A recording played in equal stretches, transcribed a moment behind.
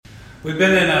We've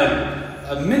been in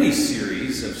a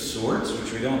mini-series of sorts,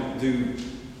 which we don't do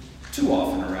too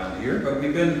often around here, but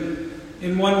we've been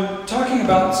in one talking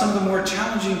about some of the more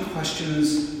challenging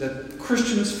questions that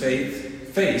Christians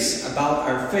face about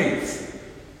our faith.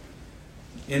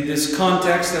 In this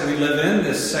context that we live in,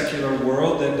 this secular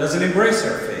world that doesn't embrace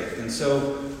our faith. And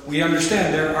so we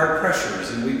understand there are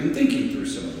pressures, and we've been thinking through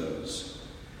some of those.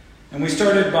 And we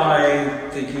started by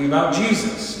thinking about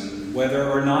Jesus,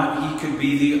 whether or not he could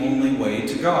be the only way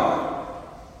to God.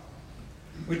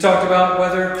 We talked about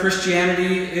whether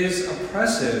Christianity is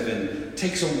oppressive and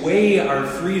takes away our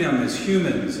freedom as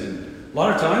humans. And a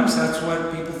lot of times that's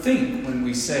what people think when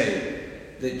we say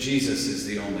that Jesus is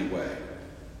the only way.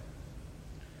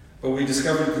 But we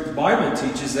discovered that the Bible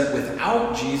teaches that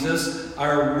without Jesus,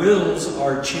 our wills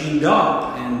are chained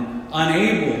up and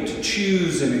unable to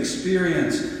choose and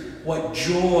experience what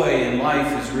joy in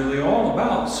life is really all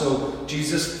about. So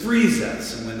Jesus frees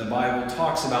us. And when the Bible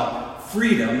talks about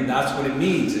freedom, that's what it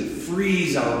means. It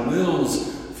frees our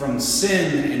wills from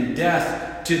sin and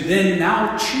death to then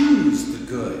now choose the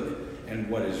good and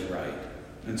what is right.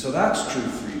 And so that's true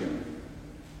freedom.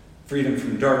 Freedom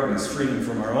from darkness, freedom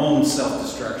from our own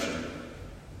self-destruction.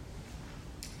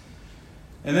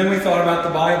 And then we thought about the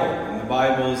Bible. And the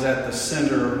Bible is at the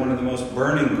center of one of the most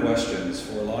burning questions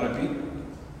for a lot of people.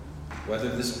 Whether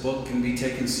this book can be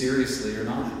taken seriously or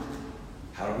not.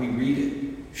 How do we read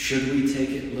it? Should we take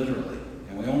it literally?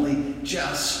 And we only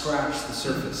just scratched the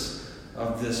surface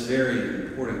of this very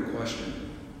important question.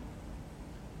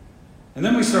 And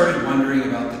then we started wondering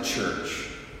about the church.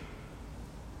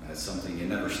 That's something you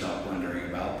never stop wondering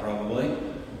about, probably.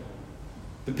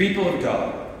 The people of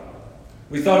God.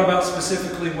 We thought about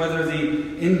specifically whether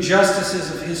the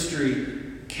injustices of history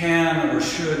can or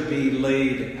should be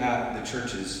laid at the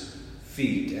church's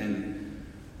feet, and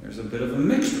there's a bit of a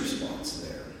mixed response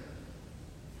there.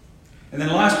 And then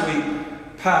last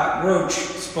week, Pat Roach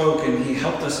spoke, and he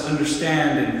helped us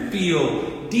understand and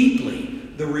feel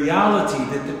deeply the reality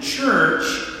that the church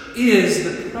is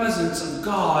the presence of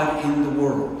God in the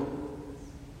world.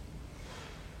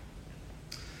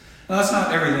 Now, that's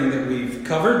not everything that we've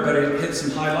covered, but it hit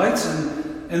some highlights,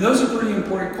 and those are pretty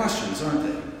important questions, aren't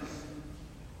they?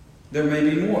 There may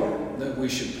be more that we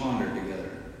should ponder together.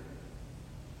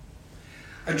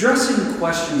 Addressing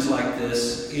questions like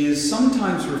this is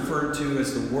sometimes referred to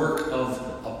as the work of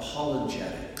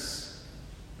apologetics.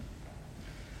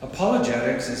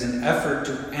 Apologetics is an effort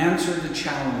to answer the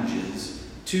challenges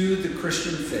to the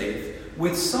Christian faith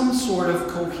with some sort of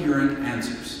coherent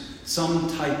answers, some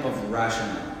type of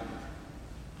rationale.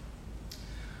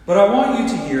 But I want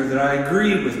you to hear that I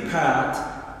agree with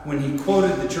Pat when he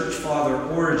quoted the church father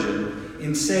Origen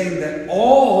in saying that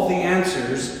all the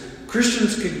answers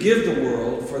Christians could give the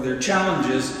world for their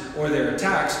challenges or their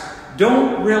attacks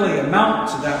don't really amount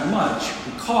to that much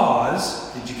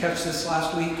because, did you catch this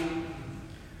last week?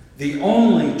 The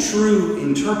only true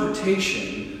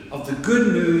interpretation of the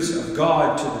good news of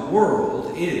God to the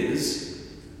world is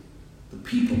the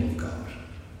people of God.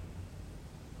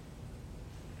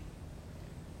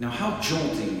 Now, how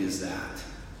jolting is that?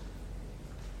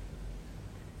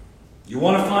 You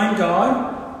want to find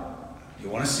God? You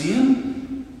want to see Him?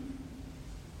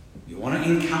 You want to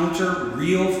encounter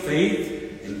real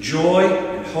faith and joy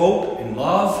and hope and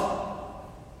love?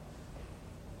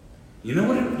 You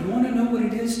want to know what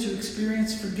it is to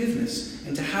experience forgiveness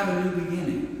and to have a new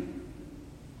beginning.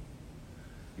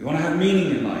 You want to have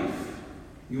meaning in life.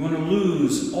 You want to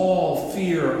lose all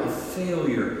fear of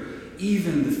failure,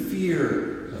 even the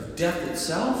fear of death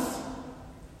itself.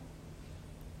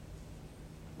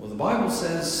 Well, the Bible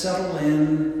says, settle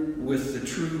in with the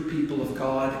true people of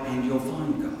God and you'll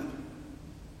find God.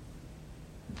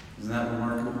 Isn't that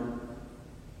remarkable?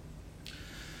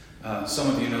 Some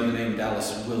of you know the name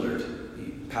Dallas Willard.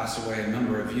 He passed away a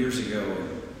number of years ago.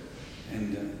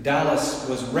 And Dallas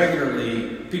was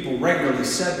people regularly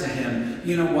said to him,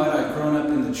 you know what, I've grown up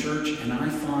in the church and I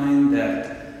find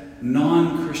that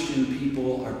non-Christian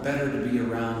people are better to be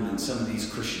around than some of these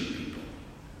Christian people.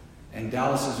 And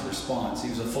Dallas's response, he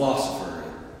was a philosopher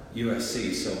at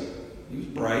USC, so he was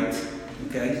bright,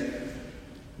 okay?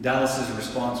 Dallas's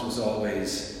response was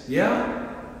always,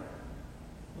 yeah?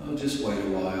 Well, just wait a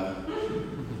while.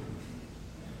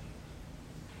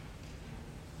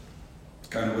 It's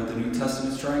kind of what the New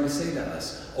Testament's trying to say to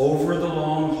us. Over the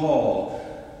long haul,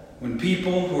 when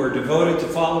people who are devoted to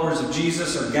followers of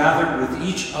Jesus are gathered with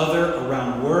each other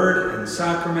around word and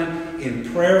sacrament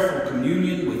in prayerful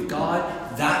communion with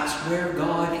God, that's where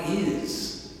God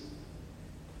is.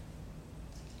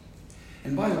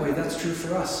 And by the way, that's true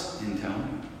for us in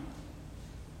town.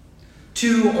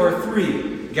 2 or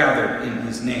 3 gathered in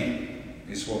his name,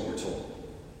 is what we're told.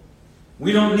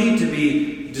 We don't need to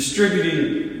be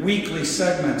distributing weekly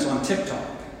segments on TikTok.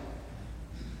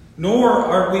 Nor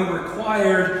are we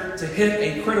required to hit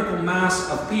a critical mass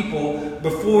of people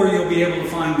before you'll be able to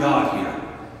find God here.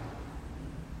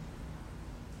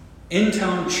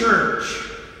 In-town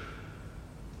church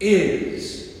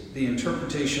is the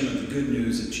interpretation of the good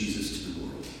news of Jesus to the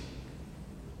world.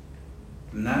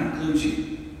 And that includes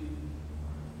you.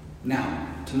 Now,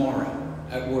 tomorrow,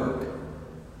 at work,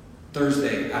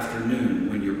 Thursday afternoon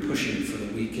when you're pushing for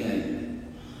the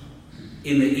weekend,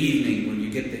 in the evening when you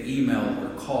get the email or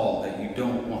call that you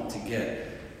don't want to get,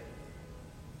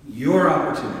 your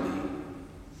opportunity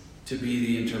to be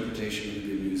the interpretation of the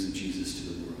good news of Jesus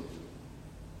to the world.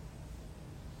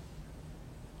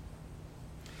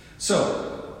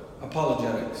 So,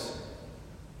 apologetics,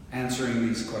 answering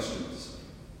these questions,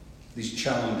 these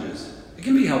challenges, it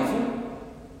can be helpful.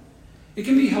 It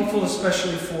can be helpful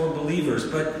especially for believers,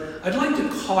 but I'd like to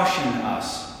caution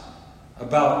us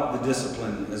about the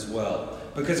discipline as well.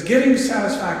 Because getting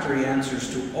satisfactory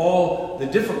answers to all the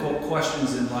difficult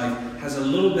questions in life has a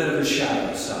little bit of a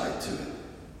shadow side to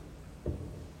it.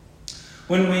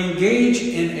 When we engage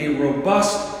in a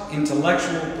robust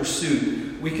intellectual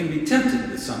pursuit, we can be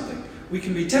tempted with something. We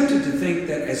can be tempted to think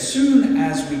that as soon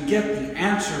as we get the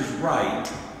answers right,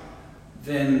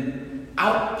 then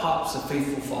out pops a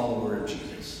faithful follower of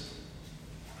Jesus.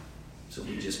 So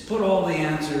we just put all the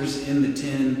answers in the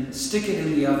tin, stick it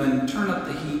in the oven, turn up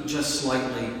the heat just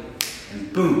slightly,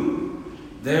 and boom,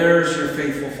 there's your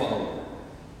faithful follower.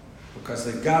 Because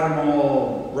they've got them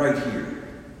all right here.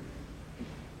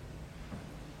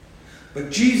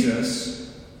 But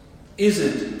Jesus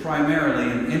isn't primarily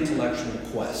an intellectual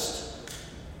quest.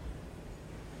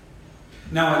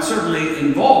 Now, it certainly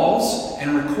involves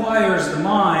and requires the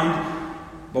mind,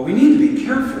 but we need to be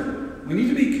careful. We need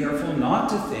to be careful not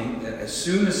to think that as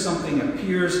soon as something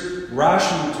appears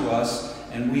rational to us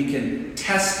and we can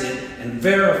test it and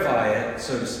verify it,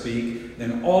 so to speak,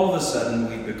 then all of a sudden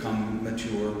we become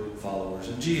mature followers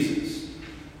of Jesus.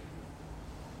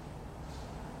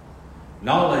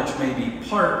 Knowledge may be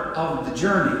part of the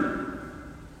journey.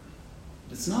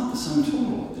 It's not the sum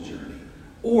total of the journey,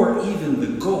 or even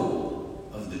the goal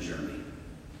of the journey.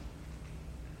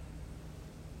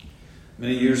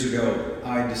 Many years ago,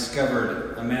 I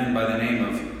discovered a man by the name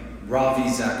of Ravi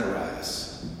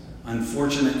Zacharias.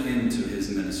 Unfortunate end to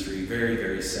his ministry, very,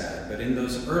 very sad. But in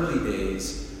those early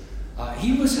days,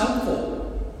 he was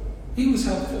helpful. He was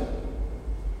helpful.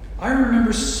 I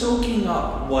remember soaking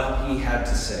up what he had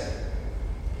to say.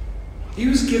 He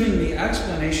was giving me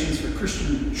explanations for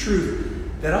Christian truth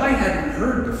that I hadn't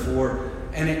heard before,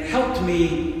 and it helped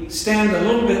me stand a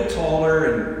little bit taller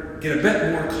and get a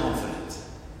bit more confident.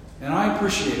 And I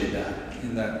appreciated that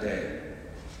in that day.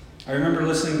 I remember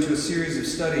listening to a series of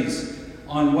studies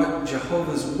on what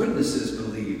Jehovah's Witnesses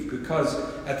believed, because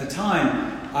at the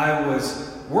time I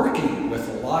was working with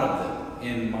a lot of them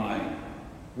in my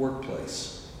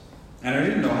workplace. And I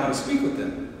didn't know how to speak with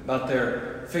them about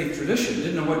their faith tradition,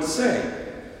 didn't know what to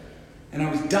say. And I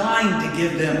was dying to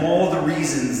give them all the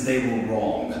reasons they were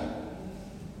wrong.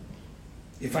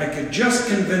 If I could just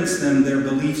convince them their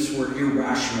beliefs were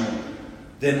irrational,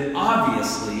 then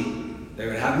obviously they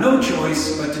would have no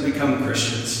choice but to become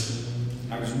Christians.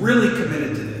 I was really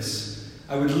committed to this.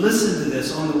 I would listen to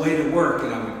this on the way to work,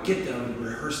 and I would get them and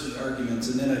rehearse the arguments,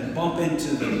 and then I'd bump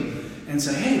into them and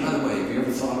say, hey, by the way, have you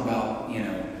ever thought about,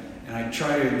 and I'd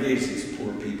try to engage these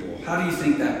poor people. How do you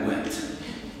think that went?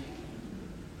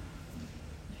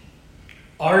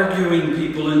 Arguing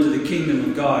people into the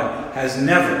kingdom of God has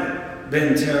never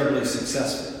been terribly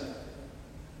successful.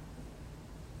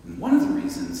 And one of the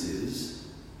reasons is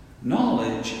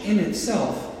knowledge in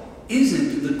itself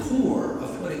isn't the core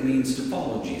of what it means to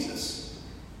follow Jesus.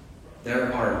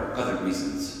 There are other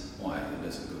reasons why it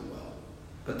doesn't go well,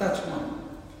 but that's one.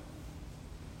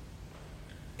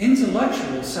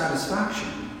 Intellectual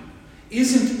satisfaction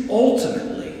isn't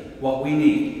ultimately what we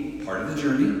need. Part of the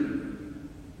journey,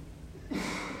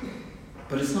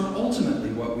 but it's not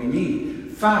ultimately what we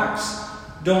need. Facts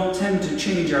don't tend to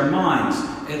change our minds,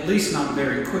 at least not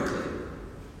very quickly.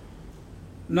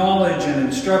 Knowledge and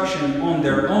instruction on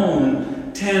their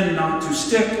own tend not to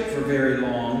stick for very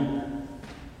long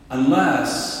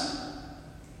unless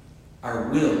our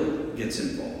will gets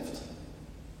involved.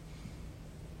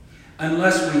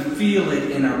 Unless we feel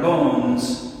it in our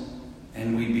bones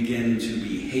and we begin to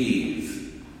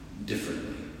behave differently.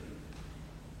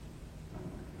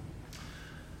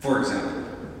 For example,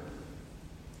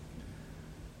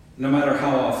 no matter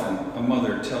how often a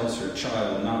mother tells her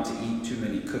child not to eat too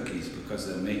many cookies because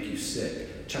they'll make you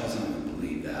sick, the child's not going to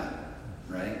believe that,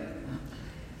 right?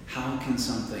 How can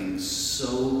something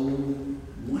so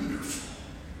wonderful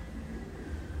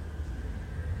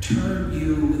turn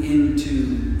you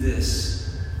into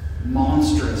this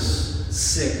monstrous,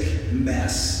 sick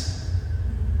mess?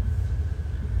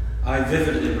 I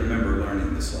vividly remember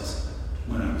learning this lesson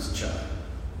when I was a child.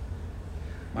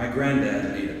 My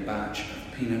granddad made a batch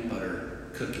of peanut butter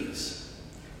cookies.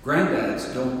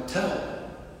 Granddads don't tell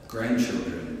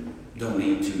grandchildren, don't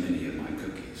eat too many of my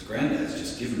cookies. Granddads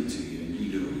just give them to you and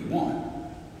you do what you want.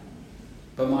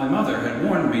 But my mother had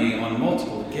warned me on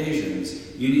multiple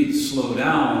occasions, you need to slow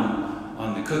down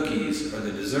on the cookies or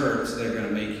the desserts, they're going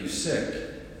to make you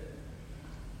sick.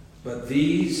 But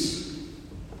these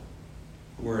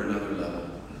were another level.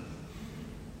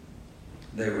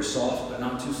 They were soft, but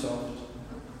not too soft.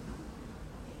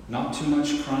 Not too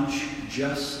much crunch,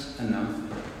 just enough.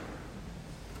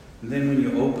 And then when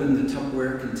you open the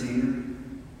Tupperware container,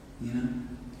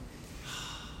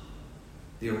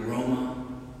 the aroma,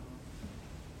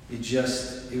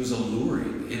 it was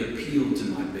alluring. It appealed to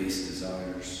my base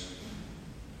desires.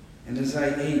 And as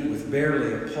I ate with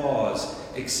barely a pause,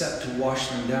 except to wash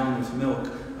them down with milk,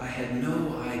 I had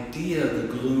no idea the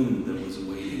gloom that was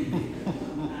awaiting me.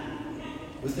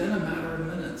 Within a matter of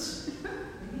minutes.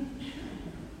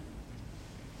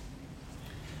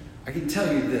 I can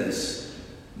tell you this,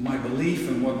 my belief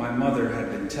in what my mother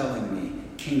had been telling me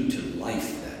came to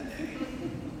life that day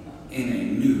in a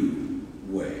new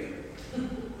way.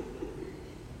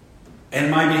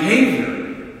 And my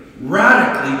behavior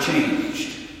radically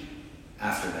changed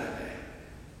after that day.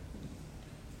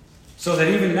 So that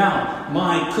even now,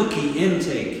 my cookie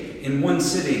intake in one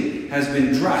sitting has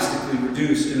been drastically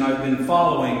reduced, and I've been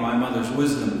following my mother's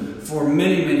wisdom for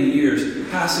many, many years,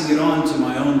 passing it on to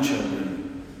my own children.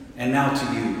 And now to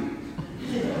you.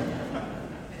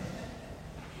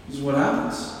 This is what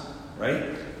happens, right?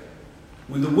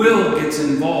 When the will gets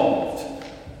involved,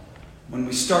 when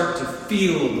we start to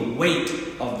feel the weight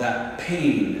of that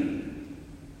pain,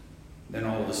 then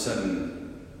all of a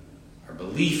sudden our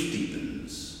belief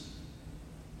deepens.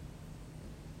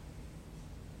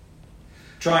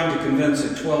 Trying to convince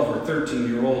a 12 or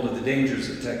 13-year-old of the dangers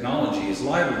of technology is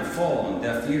liable to fall on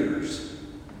deaf ears.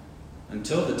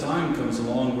 Until the time comes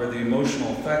along where the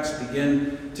emotional effects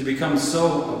begin to become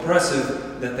so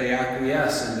oppressive that they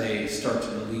acquiesce and they start to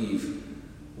believe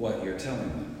what you're telling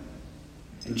them.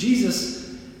 And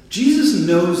Jesus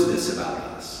knows this about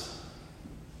us.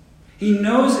 He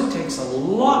knows it takes a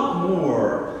lot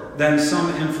more than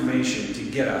some information to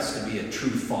get us to be a true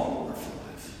follower for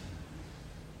life.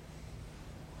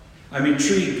 I'm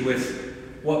intrigued with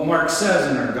what Mark says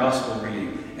in our gospel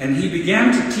reading. And he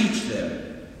began to teach them.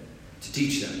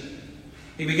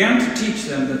 He began to teach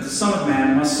them that the Son of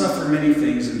Man must suffer many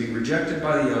things and be rejected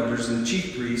by the elders and the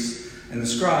chief priests and the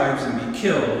scribes and be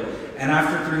killed, and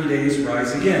after 3 days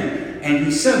rise again. And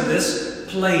he said this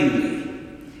plainly.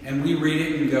 And we read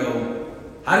it and go,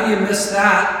 how do you miss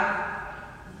that?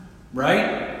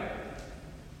 Right?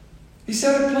 He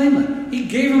said it plainly. He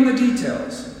gave them the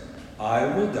details. I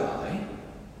will die,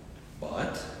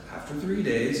 but after 3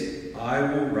 days I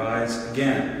will rise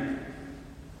again.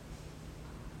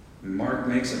 Mark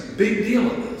makes a big deal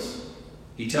of this.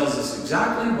 He tells us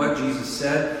exactly what Jesus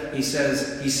said. He said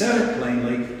it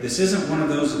plainly. This isn't one of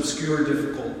those obscure,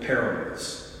 difficult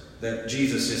parables that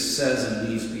Jesus just says and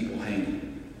leaves people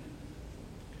hanging.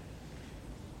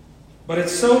 But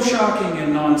it's so shocking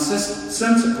and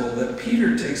nonsensical that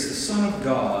Peter takes the Son of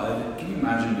God. Can you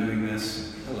imagine doing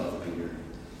this? I love Peter.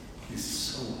 He's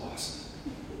so awesome.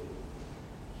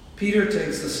 Peter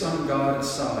takes the Son of God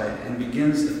aside and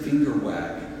begins to finger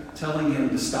wag, telling him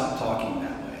to stop talking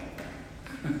that way.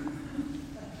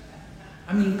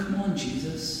 I mean, come on,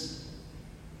 Jesus.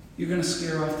 You're going to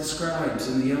scare off the scribes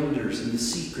and the elders and the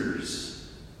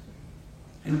seekers.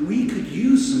 And we could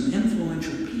use some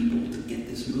influential people to get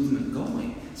this movement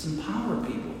going. Some power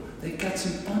people. They've got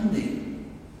some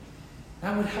funding.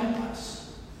 That would help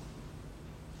us.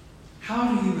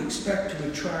 How do you expect to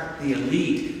attract the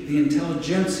elite, the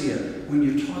intelligentsia, when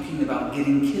you're talking about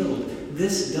getting killed?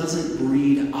 This doesn't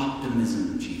breed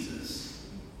optimism, Jesus.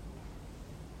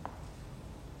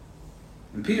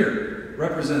 And Peter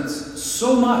represents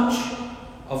so much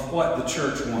of what the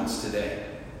church wants today.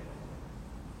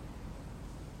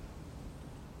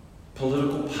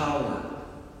 Political power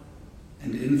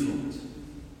and influence.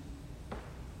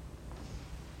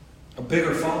 A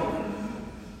bigger following.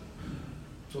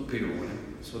 That's what Peter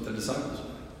wanted. That's what the disciples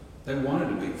wanted. They wanted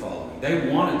a big following. They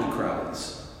wanted the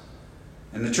crowds.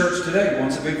 And the church today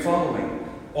wants a big following.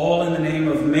 all in the name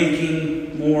of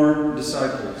making more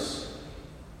disciples.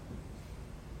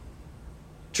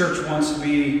 Church wants to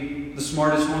be the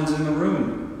smartest ones in the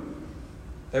room.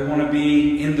 They want to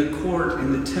be in the court,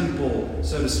 in the temple,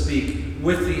 so to speak,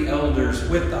 with the elders,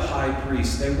 with the high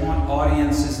priest. They want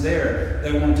audiences there.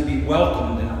 They want to be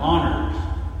welcomed and honored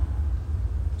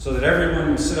so that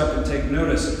everyone will sit up and take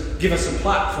notice. Give us a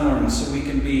platform so we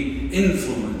can be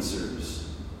influencers.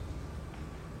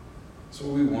 That's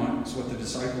what we want. That's what the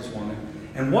disciples wanted.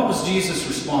 And what was Jesus'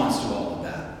 response to all of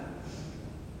that?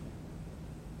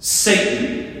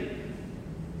 Satan,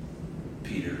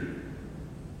 Peter.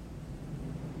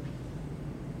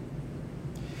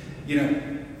 You know,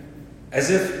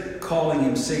 as if calling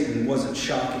him Satan wasn't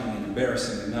shocking and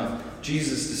embarrassing enough,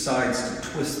 Jesus decides to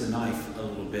twist the knife a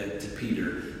little bit to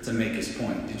Peter to make his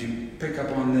point. Did you pick up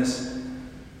on this?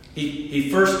 He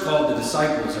first called the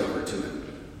disciples over to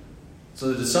him.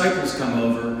 So the disciples come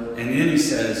over, and then he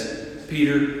says,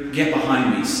 Peter, get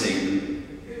behind me, Satan.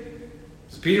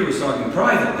 So Peter was talking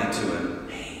privately to him.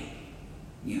 Hey,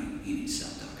 you need to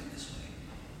stop talking this way.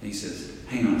 And he says,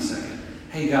 hang on a second.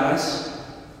 Hey guys,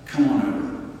 come on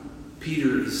over.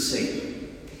 Peter is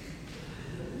Satan.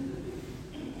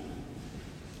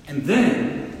 And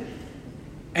then,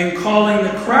 and calling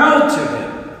the crowd to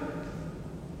him,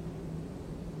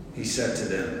 he said to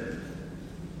them,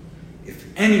 if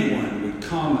anyone would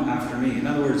come after me, in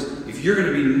other words, if you're going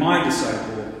to be my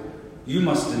disciple, you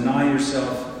must deny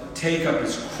yourself, take up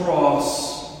his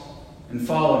cross, and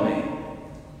follow me.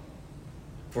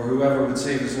 For whoever would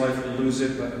save his life will lose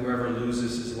it, but whoever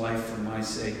loses his life for my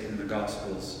sake and the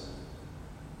gospel's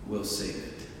will save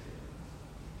it.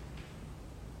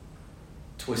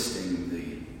 Twisting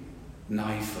the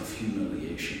knife of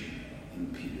humiliation in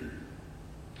Peter.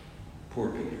 Poor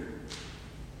Peter.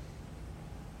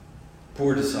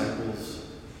 Poor disciples.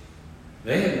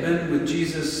 They had been with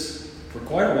Jesus for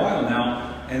quite a while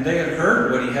now, and they had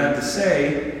heard what he had to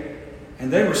say,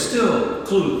 and they were still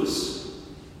clueless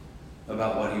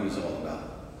about what he was all about.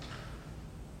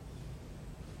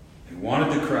 They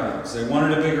wanted the crowds. They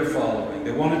wanted a bigger following.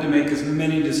 They wanted to make as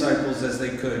many disciples as they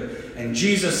could. And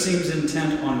Jesus seems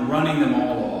intent on running them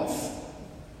all off.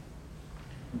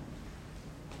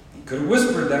 He could have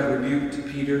whispered that rebuke to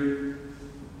Peter,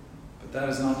 but that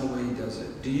is not the way he does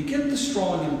it. Do you get the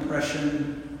strong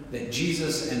impression that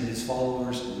Jesus and his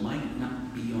followers might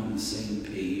not be on the same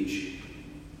page?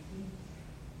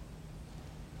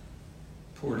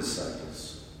 Poor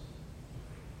disciples.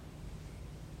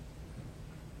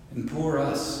 And poor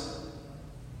us,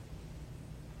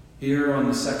 here on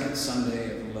the second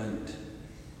Sunday of Lent,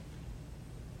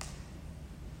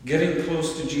 getting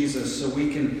close to Jesus so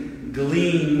we can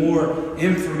glean more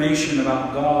information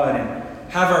about God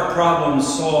and have our problems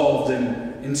solved,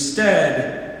 and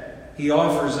instead, he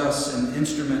offers us an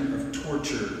instrument of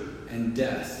torture and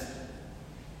death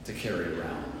to carry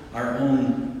around, our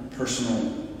own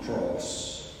personal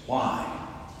cross. Why?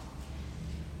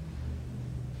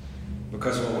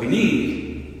 Because what we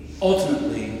need,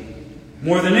 ultimately,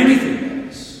 more than anything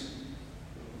else,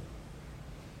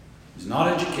 is not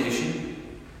education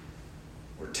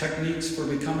or techniques for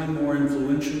becoming more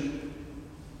influential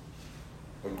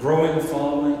or growing a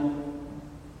following.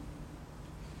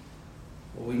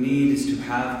 What we need is to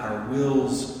have our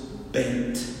wills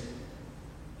bent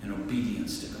in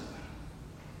obedience to God.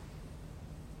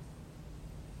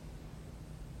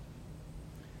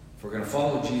 If we're going to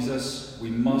follow Jesus, we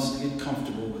must get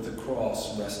comfortable with the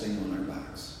cross resting on our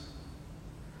backs.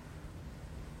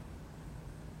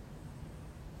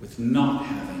 With not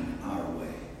having our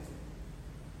way.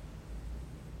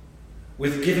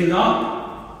 With giving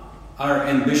up our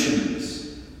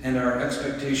ambitions and our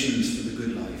expectations for the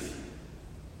good life.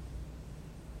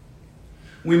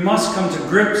 We must come to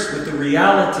grips with the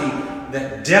reality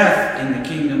that death in the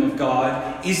kingdom of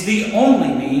God is the only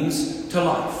means to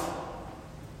life.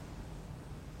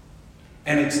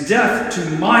 And it's death to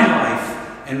my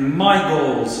life and my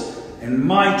goals and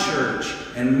my church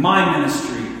and my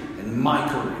ministry and my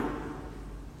career.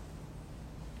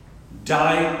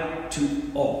 Die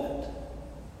to all.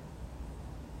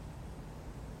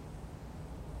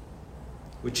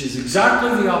 Which is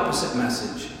exactly the opposite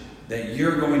message that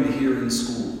you're going to hear in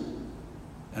school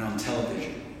and on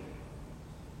television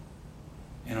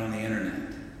and on the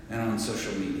internet and on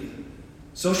social media.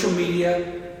 Social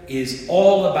media is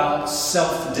all about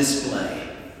self-display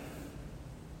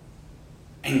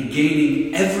and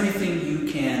gaining everything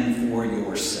you can for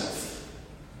yourself.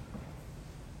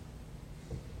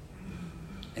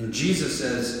 And Jesus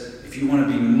says, if you want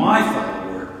to be my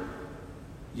follower,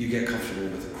 you get comfortable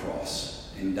with the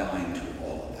cross and dying to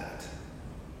all of that.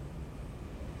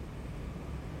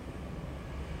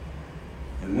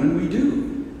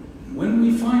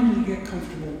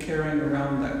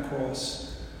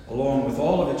 cross, along with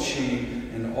all of its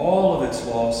shame and all of its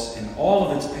loss and all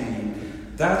of its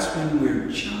pain, that's when we're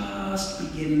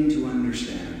just beginning to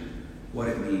understand what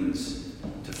it means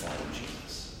to follow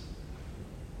Jesus.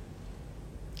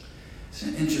 It's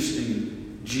an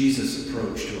interesting Jesus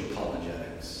approach to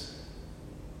apologetics.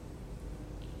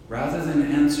 Rather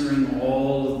than answering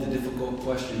all of the difficult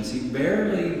questions, he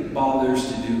barely bothers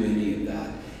to do any of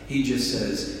that. He just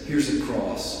says, here's a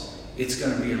cross. It's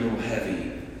going to be a little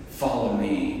heavy. Follow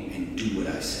me and do what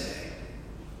I say.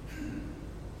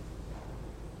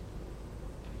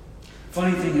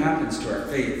 Funny thing happens to our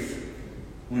faith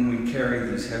when we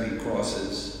carry these heavy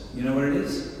crosses. You know what it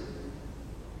is?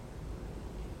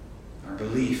 Our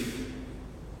belief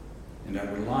and our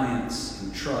reliance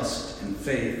and trust and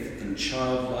faith and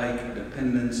childlike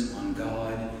dependence on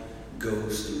God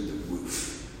goes through the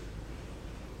roof.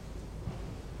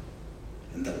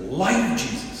 And the light of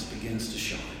Jesus begins to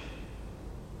shine.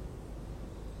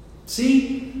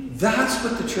 See, that's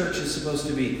what the church is supposed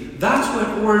to be. That's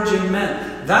what origin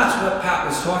meant. That's what Pat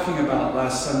was talking about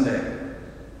last Sunday.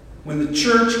 When the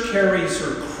church carries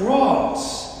her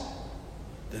cross,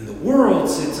 then the world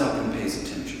sits up and pays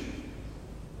attention.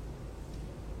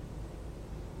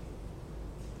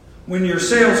 When your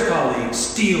sales colleague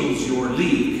steals your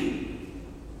lead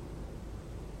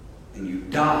and you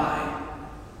die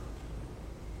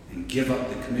and give up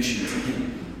the commission to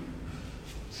him,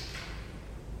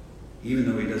 even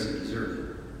though he doesn't deserve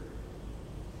it.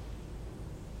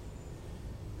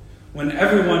 When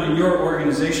everyone in your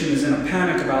organization is in a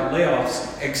panic about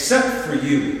layoffs, except for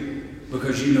you,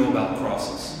 because you know about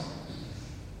crosses.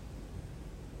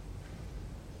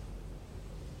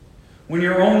 When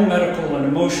your own medical and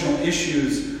emotional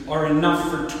issues are enough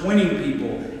for 20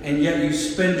 people, and yet you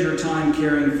spend your time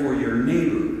caring for your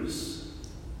neighbors.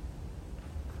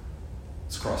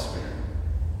 It's cross-bearing.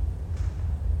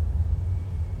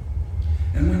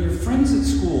 And when your friends at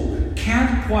school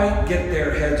can't quite get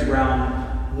their heads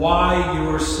around why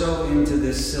you're so into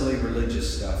this silly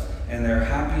religious stuff, and they're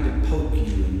happy to poke you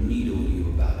and needle you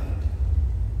about it.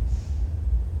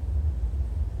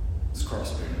 It's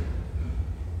cross-bearing.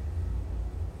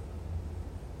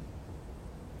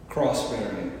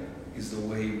 Cross-bearing is the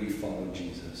way we follow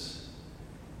Jesus.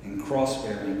 And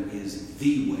cross-bearing is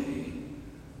the way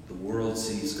the world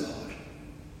sees God.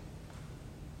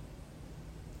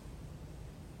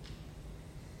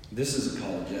 This is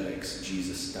Apologetics,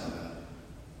 Jesus style.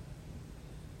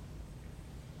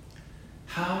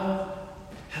 How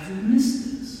have we missed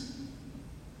this?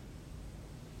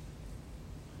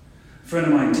 A friend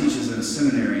of mine teaches in a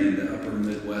seminary in the upper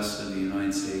Midwest of the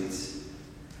United States.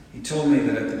 He told me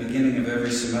that at the beginning of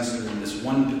every semester in this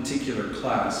one particular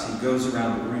class, he goes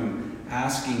around the room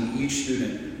asking each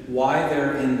student why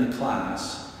they're in the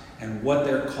class and what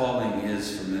their calling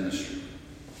is for ministry.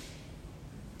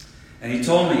 And he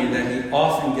told me that he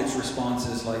often gets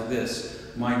responses like this: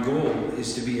 my goal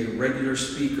is to be a regular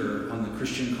speaker on the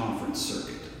Christian conference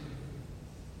circuit.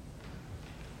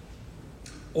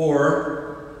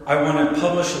 Or, I want to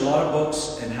publish a lot of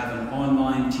books and have an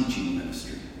online teaching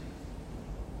ministry.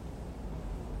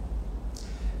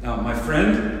 Now, my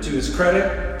friend, to his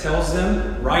credit, tells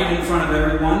them right in front of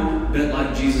everyone, a bit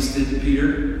like Jesus did to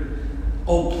Peter,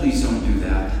 oh, please don't do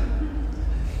that.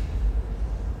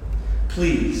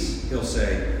 Please, he'll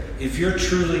say, if you're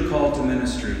truly called to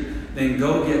ministry, then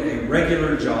go get a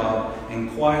regular job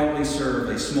and quietly serve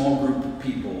a small group of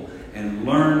people and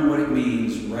learn what it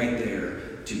means right there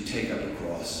to take up a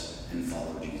cross and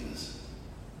follow Jesus.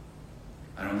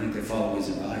 I don't think they follow his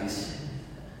advice,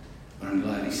 but I'm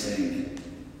glad he's saying it.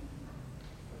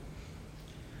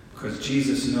 Because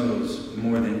Jesus knows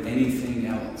more than anything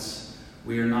else,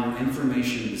 we are not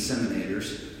information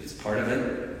disseminators. It's part of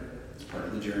it. It's part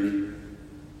of the journey.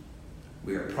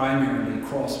 We are primarily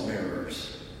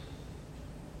cross-bearers,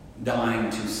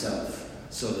 dying to self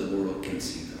so the world can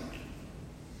see God.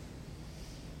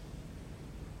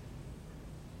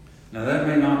 Now that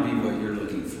may not be what you're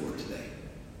looking for today.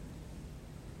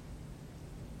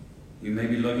 You may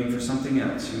be looking for something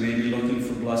else. You may be looking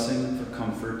for blessing, for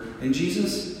comfort. And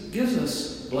Jesus gives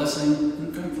us blessing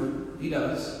and comfort. He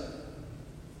does.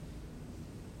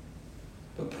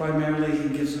 But primarily he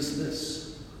gives us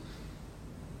this.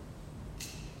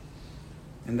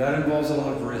 And that involves a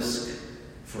lot of risk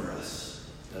for us,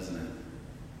 doesn't it?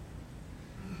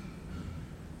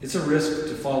 It's a risk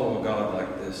to follow a God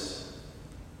like this.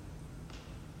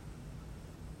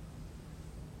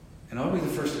 And I'll be the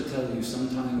first to tell you,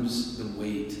 sometimes the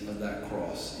weight of that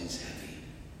cross is heavy.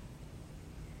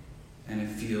 And it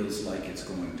feels like it's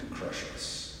going to crush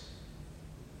us.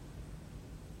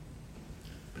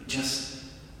 But just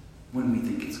when we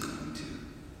think it's going to.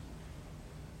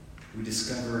 We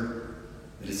discover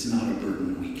that it's not a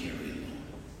burden we carry alone.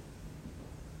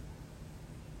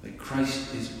 That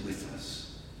Christ is with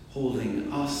us,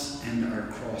 holding us and our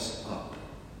cross up,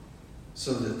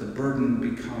 so that the burden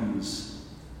becomes,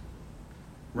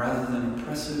 rather than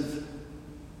oppressive,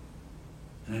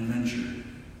 an adventure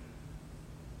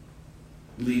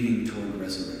leading toward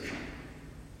resurrection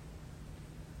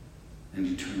and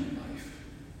eternal life.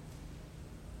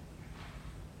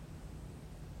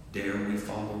 Dare we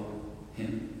follow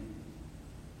him?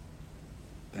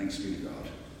 Thanks be to God.